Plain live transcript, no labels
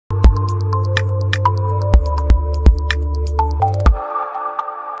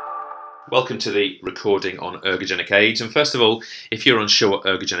Welcome to the recording on ergogenic aids. And first of all, if you're unsure what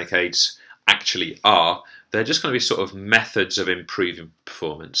ergogenic aids actually are, they're just going to be sort of methods of improving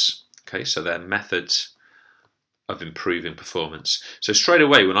performance. Okay, so they're methods of improving performance. So straight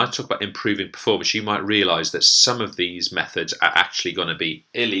away, when I talk about improving performance, you might realize that some of these methods are actually going to be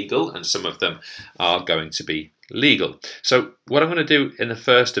illegal and some of them are going to be legal. So what I'm going to do in the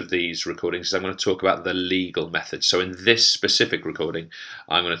first of these recordings is I'm going to talk about the legal methods. So in this specific recording,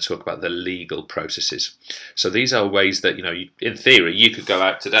 I'm going to talk about the legal processes. So these are ways that, in theory, you could go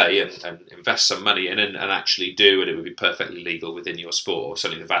out today and invest some money in and actually do, and it would be perfectly legal within your sport, or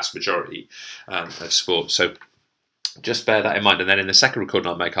certainly the vast majority of sports. So just bear that in mind, and then in the second recording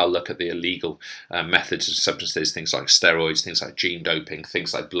I'll look at the illegal methods of substances, things like steroids, things like gene doping,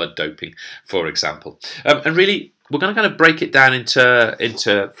 things like blood doping, for example. And really, we're going to kind of break it down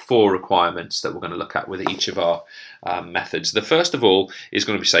into four requirements that we're going to look at with each of our methods. The first of all is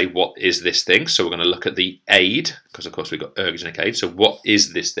going to be say, what is this thing? So we're going to look at the aid, because of course we've got ergogenic aid. So what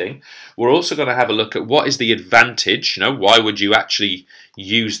is this thing? We're also going to have a look at what is the advantage. Why would you actually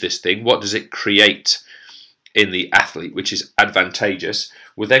use this thing? What does it create in the athlete, which is advantageous?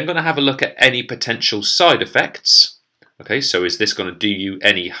 We're then going to have a look at any potential side effects. Okay, so is this going to do you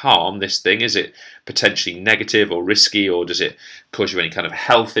any harm, this thing? Is it potentially negative or risky, or does it cause you any kind of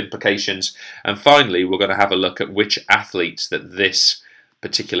health implications? And finally, we're going to have a look at which athletes that this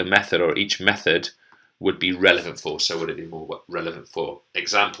particular method or each method would be relevant for. So would it be more relevant, for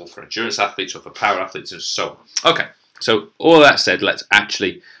example, for endurance athletes or for power athletes and so on. Okay, so all that said, let's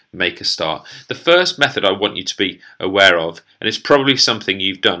actually make a start. The first method I want you to be aware of, and it's probably something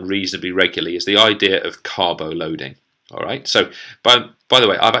you've done reasonably regularly, is the idea of carbo loading. All right. So, by the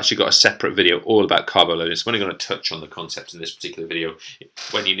way, I've actually got a separate video all about carbo loading. So I'm only going to touch on the concept in this particular video.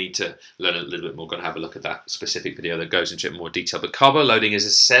 When you need to learn a little bit more, going to have a look at that specific video that goes into it in more detail. But carbo loading is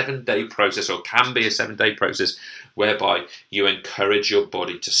a 7-day process, or can be a 7-day process, whereby you encourage your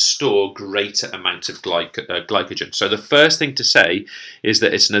body to store greater amounts of glycogen. So the first thing to say is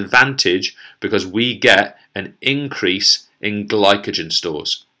that it's an advantage because we get an increase in glycogen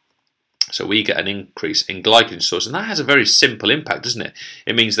stores. So we get an increase in glycogen stores, and that has a very simple impact, doesn't it?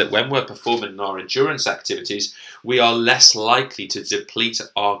 It means that when we're performing in our endurance activities, we are less likely to deplete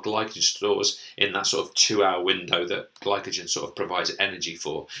our glycogen stores in that sort of 2-hour window that glycogen sort of provides energy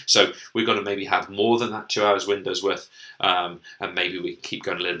for. So we've got to maybe have more than that 2 hours window's worth, and maybe we can keep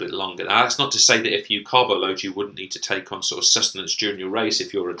going a little bit longer. Now, that's not to say that if you carbo load, you wouldn't need to take on sort of sustenance during your race.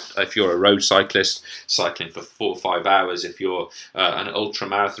 If you're a road cyclist cycling for 4 or 5 hours, if you're an ultra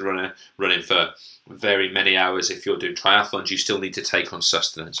marathon runner running for very many hours, if you're doing triathlons, you still need to take on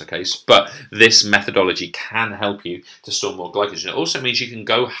sustenance. Okay, but this methodology can help you to store more glycogen. It also means you can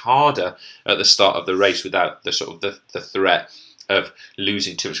go harder at the start of the race without the sort of the threat of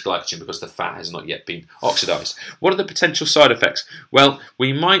losing too much glycogen because the fat has not yet been oxidized. What are the potential side effects? Well,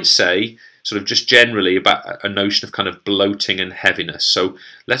 we might say sort of just generally about a notion of kind of bloating and heaviness. So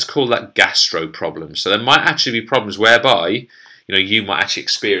let's call that gastro problems. So there might actually be problems whereby you might actually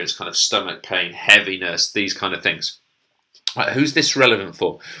experience kind of stomach pain, heaviness, these kind of things. Right, who's this relevant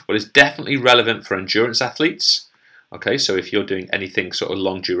for? Well, it's definitely relevant for endurance athletes. Okay, so if you're doing anything sort of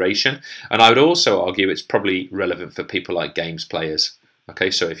long duration, and I would also argue it's probably relevant for people like games players.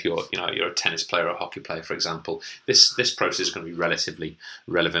 Okay, so if you're a tennis player or a hockey player, for example, this process is going to be relatively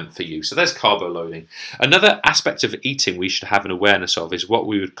relevant for you. So there's carbo loading. Another aspect of eating we should have an awareness of is what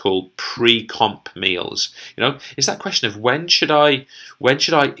we would call pre-comp meals. It's that question of when should I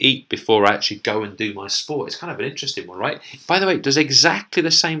eat before I actually go and do my sport? It's kind of an interesting one, right? By the way, it does exactly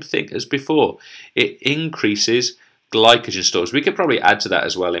the same thing as before. It increases glycogen stores. We could probably add to that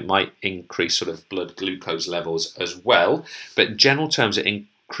as well. It might increase sort of blood glucose levels as well. But in general terms, it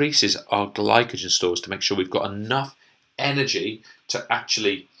increases our glycogen stores to make sure we've got enough energy to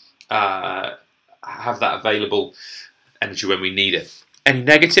actually have that available energy when we need it. Any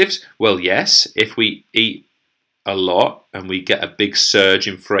negatives? Well, yes. If we eat a lot and we get a big surge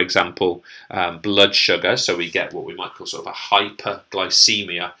in, for example, blood sugar, so we get what we might call sort of a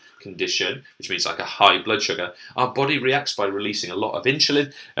hyperglycemia condition, which means like a high blood sugar, our body reacts by releasing a lot of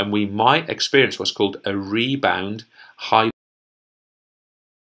insulin, and we might experience what's called a rebound high